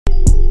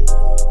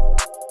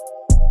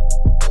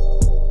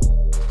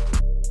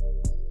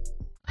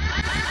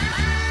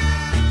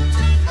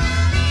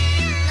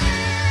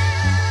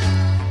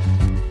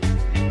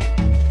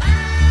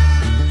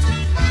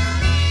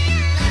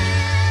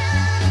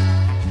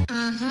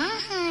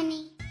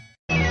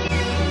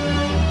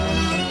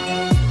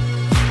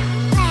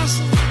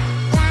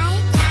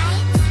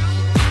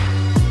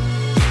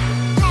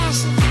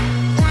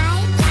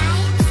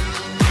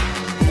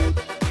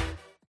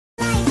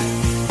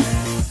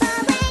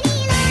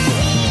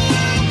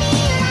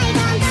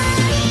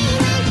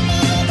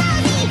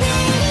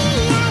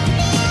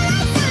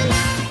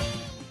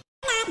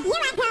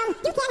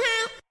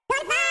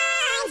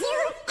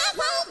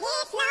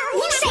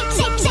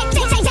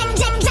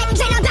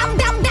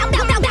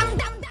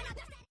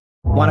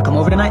Wanna come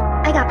over tonight?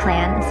 I got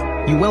plans.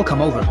 You will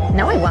come over.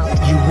 No, I won't.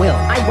 You will.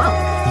 I won't.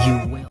 You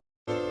will.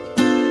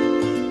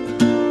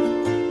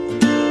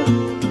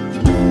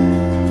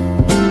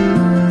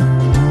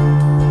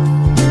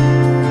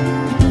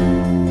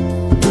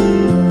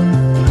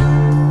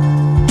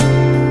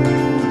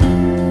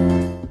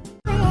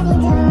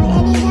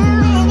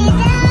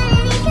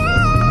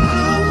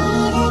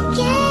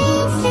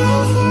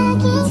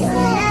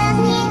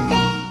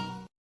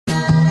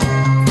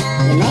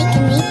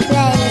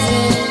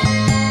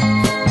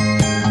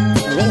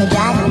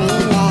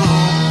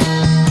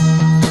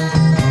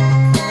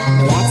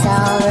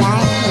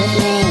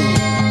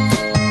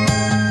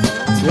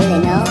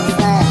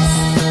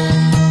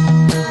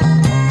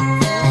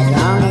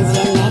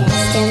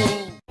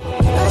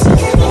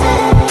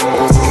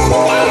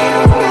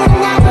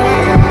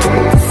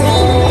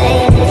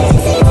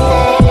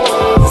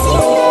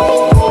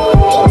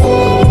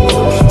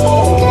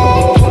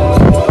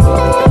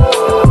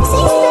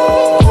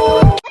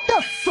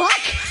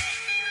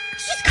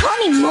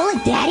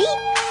 Daddy?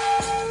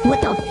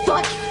 What the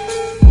fuck?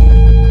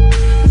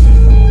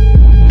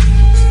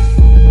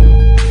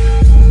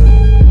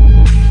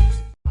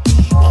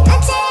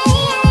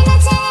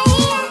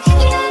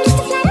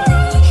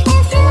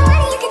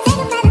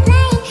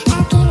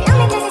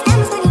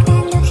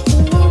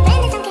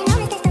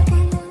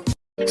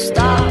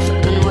 Stop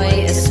and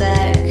wait a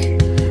sec.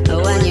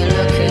 When you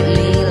look at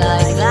me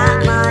like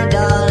that, my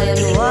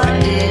darling, what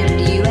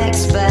did you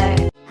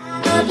expect? I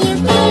hope you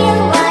feel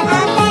what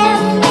I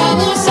felt when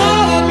you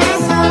shattered my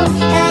soul.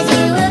 'Cause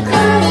you were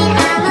cool and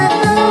I'm a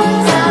fool,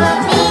 so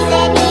please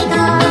let me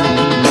go.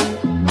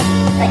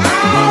 But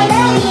I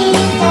love you,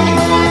 so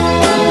let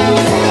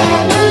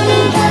me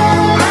go.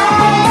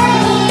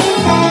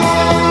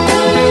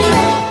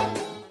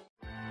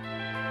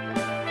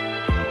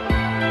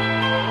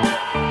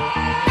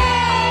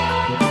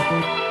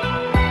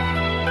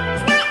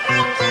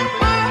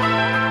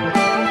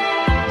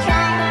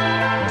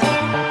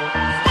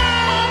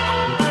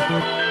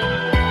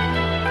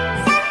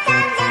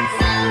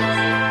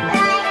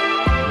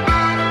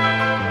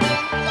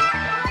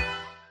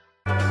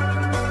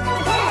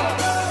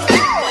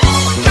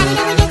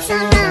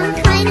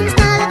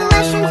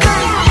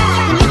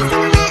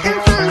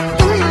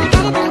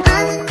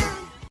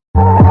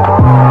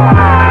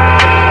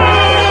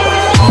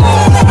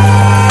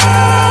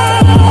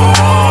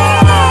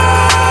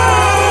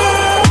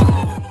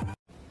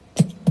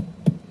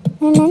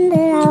 Remember,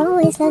 I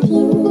always love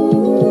you.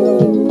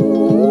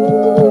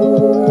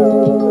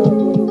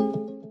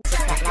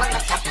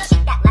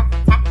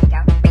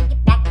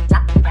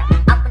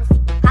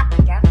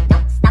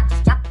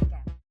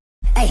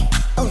 Hey,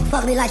 oh,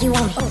 fuck me like you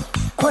want me.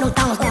 Pull them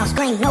thongs down,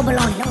 scream, no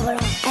baloney.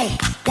 Hey,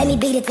 let me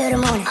beat it till the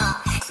morning.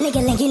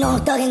 Sneaky link, you know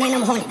I'm thugging and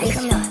I'm horny.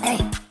 Hey.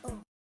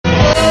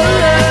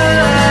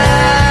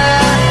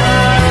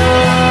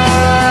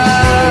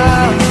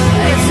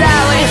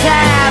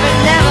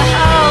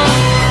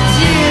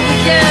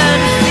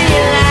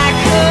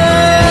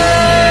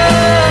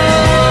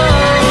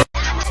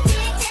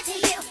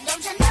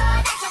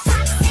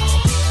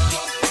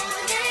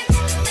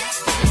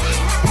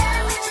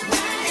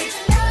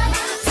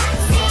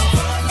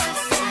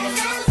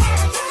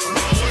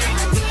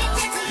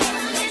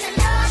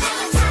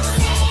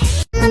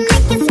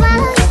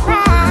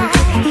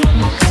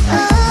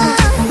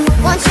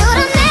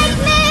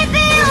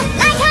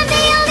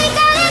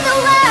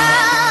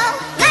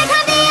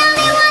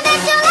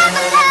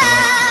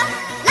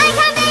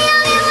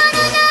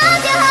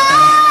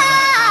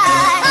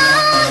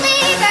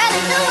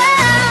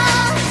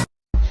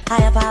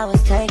 Higher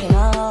powers taking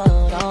a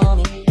hold on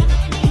me.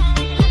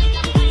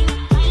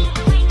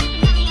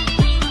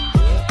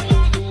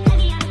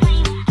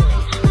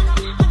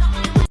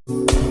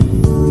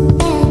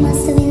 There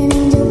must have been an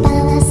angel by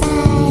my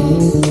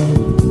side.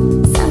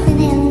 Something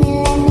held me,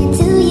 led me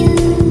to you.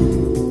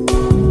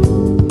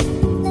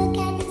 Look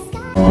at the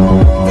sky.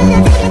 Did I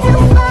take it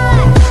too far?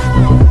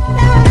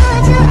 Now I know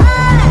what you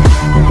are.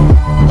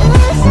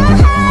 You're so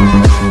high.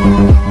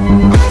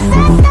 I'm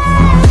so star.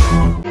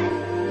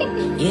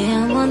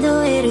 Yeah, I'm on the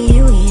way to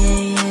you,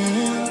 yeah.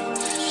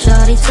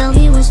 Shawty, tell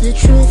me what's the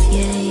truth,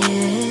 yeah.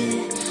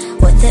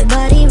 What that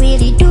body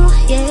really do,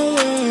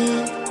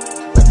 yeah.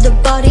 What the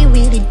body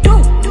really do.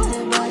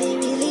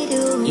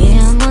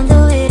 Yeah, I'm on the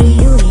way to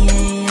you,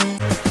 yeah.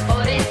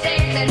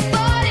 46 and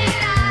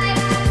 49.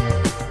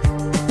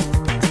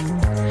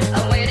 I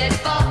waited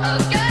for a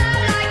girl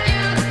like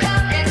you to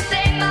come and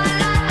save my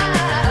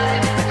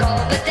life.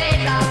 All the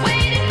days I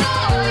waited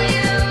for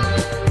you.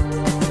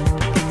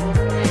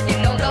 You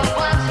know the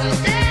ones who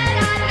said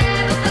I'd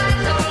never find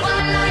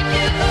someone like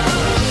you.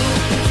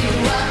 You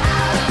were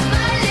out of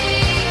my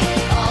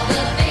league. All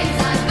the things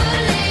I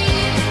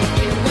believed.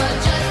 You were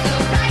just the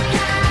right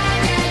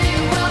kind, and you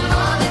were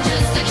more than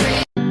just a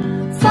dream.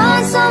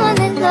 Find someone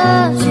that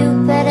loves you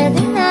better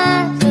than I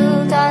do,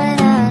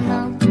 darling, I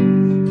know.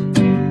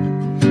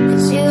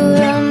 'Cause you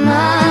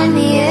remind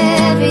me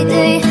every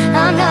day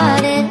I'm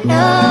not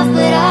enough,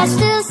 but I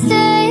still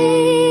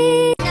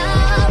stay.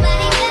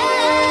 Nobody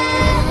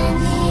does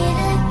me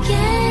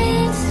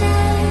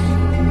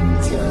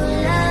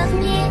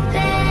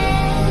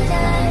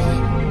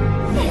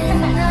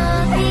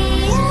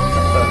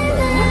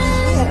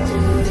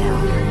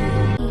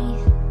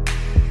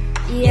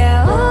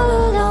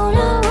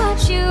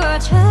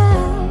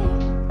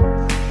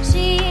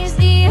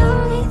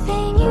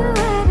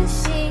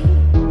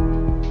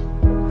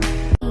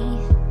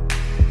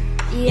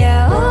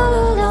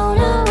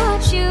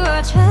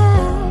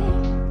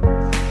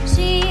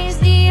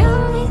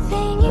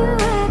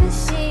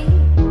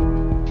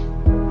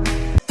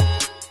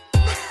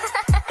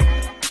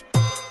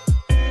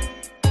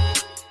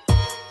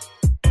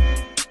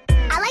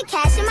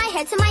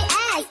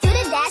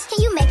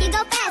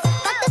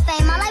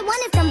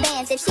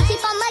If she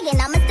keep on mugging,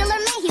 I'ma still her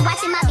man. He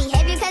watching my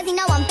behavior cause he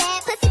know I'm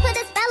bad. Pussy put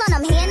a spell on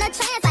him, he in a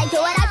trance. I do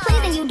what I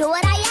please and you do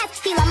what I ask.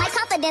 He love my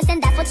confidence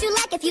and that's what you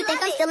lack. If you think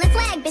I'm still in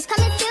swag, bitch,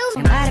 come and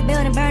sue. And buy the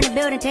building, burn the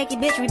building, take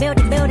your bitch, rebuild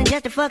the building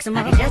just to fuck some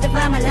more. I can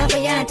justify my love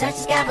for you and touch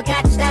the sky,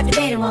 forgot to stop the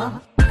beating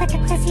wall. Put the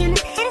pussy on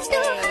the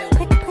pedestal,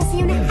 put the pussy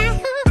on the high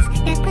hooks.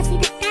 That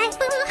pussy to die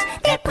for,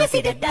 that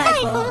pussy to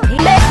die for. He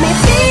makes me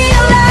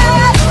feel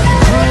like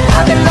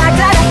I've been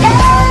locked out of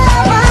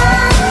heaven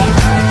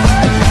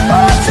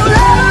for too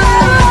long,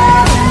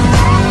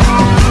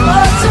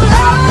 for too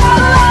long.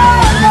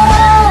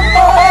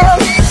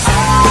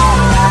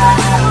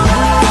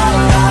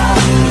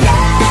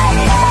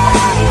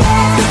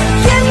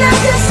 Can I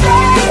just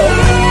stay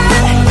here,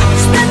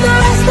 spend the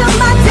rest of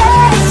my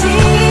days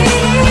here?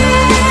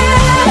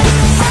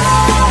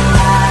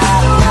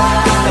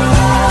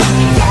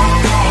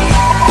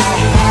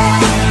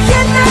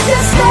 Can I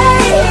just stay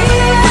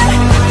here,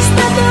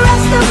 spend the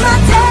rest of my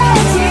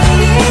days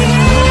here?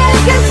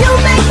 'Cause you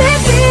make me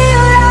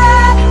feel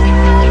like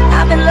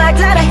I've been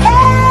locked out of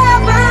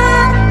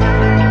heaven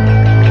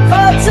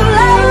for too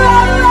long,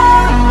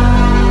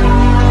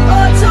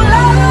 for too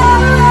long.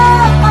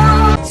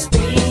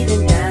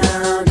 Speeding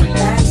down the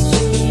back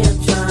street, I'm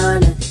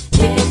trying to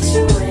get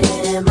you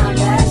in my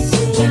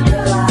backseat,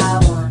 girl. I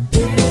want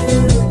you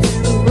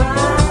to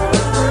ride,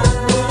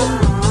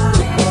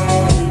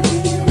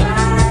 baby,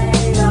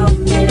 ride on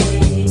me.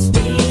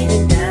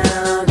 Speeding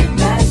down the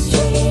back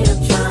street, I'm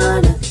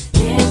trying to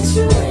get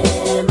you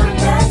in my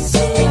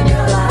backseat,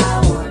 girl. I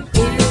want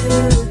you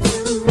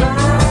to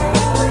ride,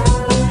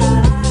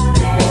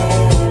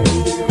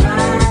 baby,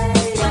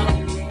 ride on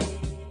me.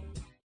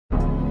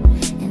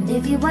 And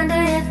if you wonder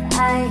if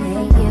I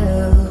hate you,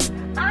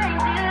 I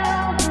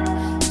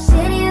do.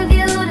 City of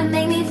you to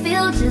make me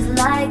feel just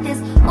like this.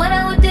 What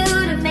I would do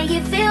to make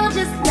you feel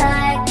just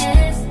like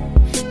this.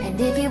 And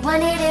if you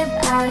wondered if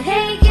I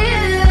hate you,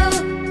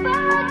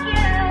 fuck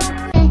you.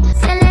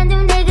 Selling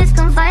them niggas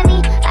come find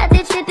me. I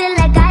been tripping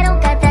like I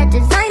don't got that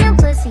designer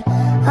pussy.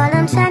 All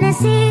I'm trying to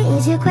see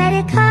is your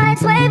credit card.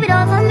 Swipe it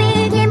off on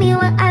me. Give me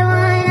what I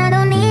want. I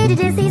don't need to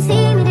just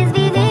see me, just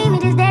VV me,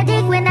 just that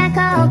dick when I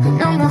call.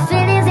 No more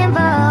feelings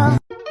involved.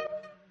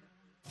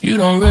 You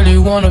don't really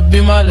wanna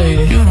be my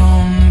lady. You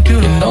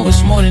know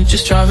it's more than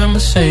just driving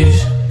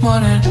Mercedes. More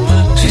than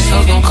these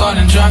hoes gon' call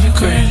and drive you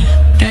crazy.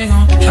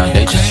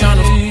 They just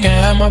tryna fucking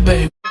have my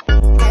baby.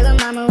 Hey lil'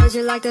 mama, would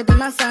you like to be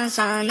my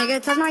sunshine? Nigga,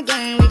 touch my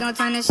game, we gon'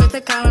 turn this shit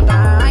to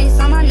Columbine. Ice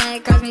on my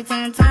neck, cost me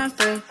 10 times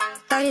 3.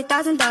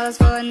 $30,000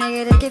 for a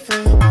nigga to get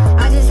free.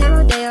 I just hit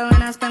Rodeo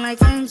and I spent like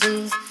 10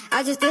 G's.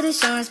 I just did a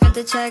show and spent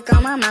the check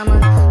on my mama.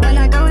 When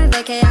I go and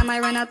vacay, I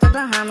might run out the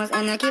Bahamas.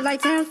 And I keep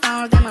like 10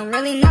 phones, damn, I'm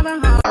really never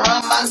home.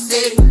 Around my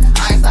city,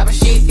 I ain't stopping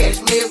shit,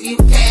 catch me if you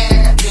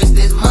can. Just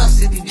this month,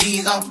 60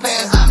 G's on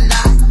pants.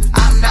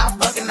 I'm not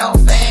fucking no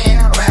fan.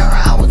 Ran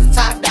around with the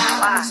top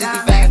down,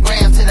 65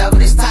 grams to over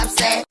this top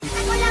set.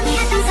 Con la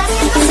mía están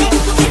saciéndose,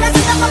 tu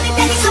pedacito con mi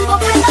piel y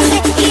sofocándose.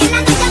 Y en la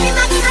noche me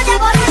imagino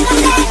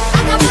devorándote,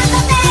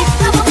 atrapándote,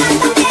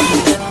 provocándote.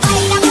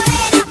 Baila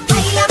morena,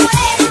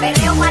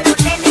 perreo pa' los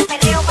nenes,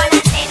 perreo pa' la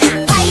nena.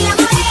 Baila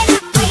morena,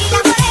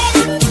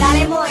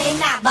 dale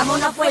morena,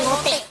 vámonos a fuego.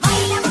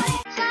 Baila morena.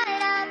 Shut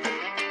it up,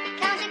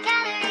 count your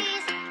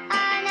calories.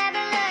 I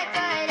never look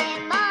good in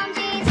mom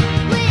jeans.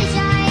 Wish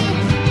I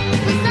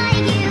was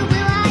like you,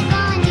 blue eyes,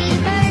 blondie,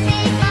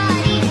 perfect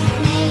body.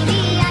 Maybe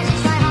I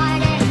should try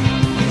harder.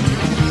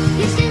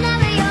 You should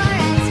lower your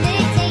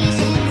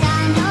expectations.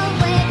 I know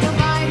with your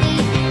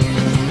Barbie.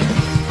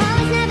 I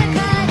was never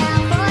cut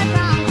out for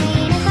prom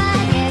queen. If I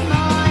get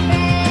more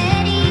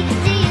ready,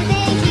 do you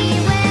think he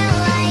will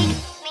like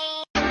me?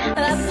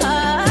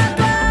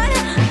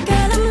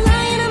 Girl, I'm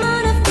lying, I'm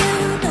on a few.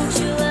 Don't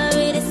you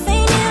worry, this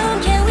ain't new.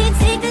 Can we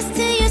take this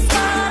to your spot?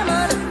 I'm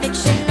on a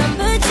fiction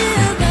number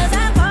 2, 'cause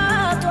I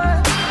popped one.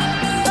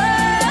 Oh,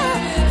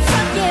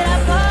 fuck it, I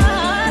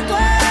popped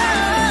one.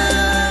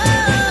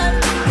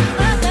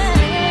 Okay.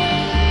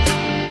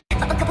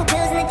 Pop a couple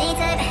pills in the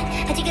daytime.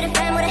 How'd you get a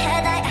friend with a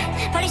headlight?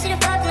 Probably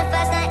should've fucked on the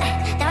first night.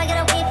 Now I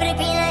gotta wait for the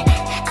green light.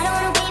 I don't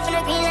wanna wait for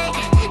the green light.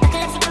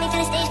 Narcolepsy got me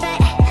feeling stage fright.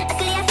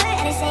 Luckily I flirt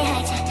and I say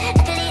hi.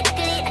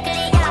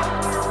 Luckily, yeah.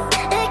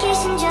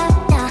 Location drop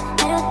now.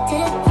 Pedal to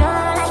the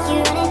floor like you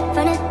running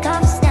from the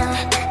cops now.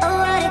 Oh,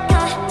 what a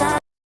cop.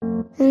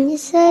 And you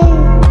say,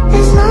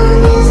 as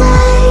long as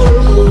I'm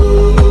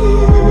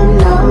here,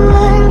 no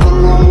one can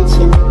hurt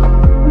you.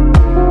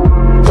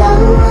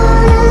 Don't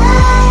wanna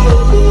lie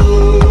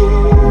here,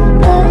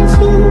 but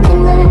you can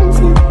learn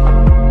to.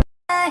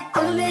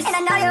 And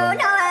I know you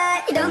know it,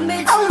 you dumb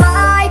bitch.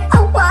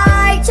 Oh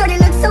why, shorty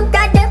looks so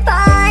goddamn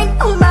fine.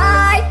 Oh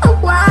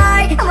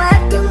why, I'ma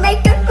have to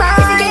make her cry.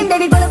 It's a game,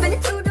 baby, pull up in the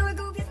two-door,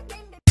 go get the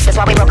game, baby. That's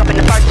why we broke up in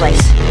the first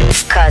place.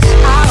 'Cause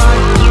I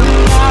want you to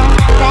know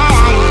that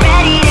I'm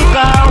ready to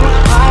go.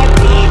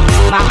 Heartbeat,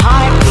 my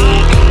heartbeat.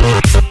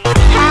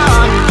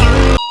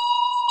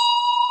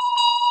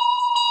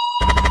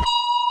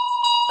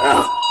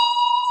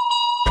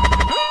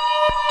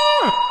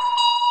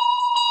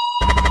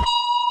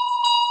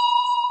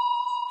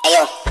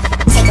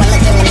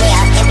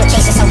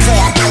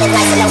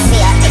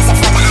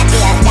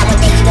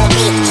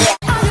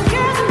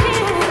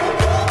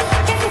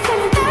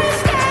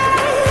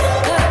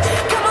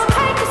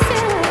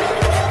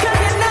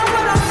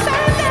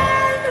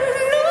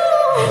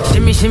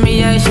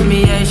 yeah,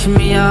 shimmy yeah,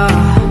 shimmy yeah.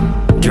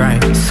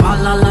 Drink,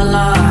 swalla la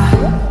la.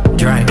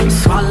 Drink,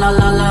 swalla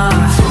la la.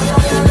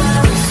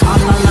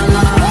 Swalla la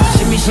la.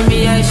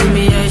 Shimmy yeah,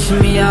 shimmy yeah,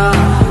 shimmy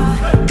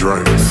yeah.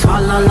 Drink,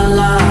 swalla la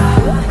la.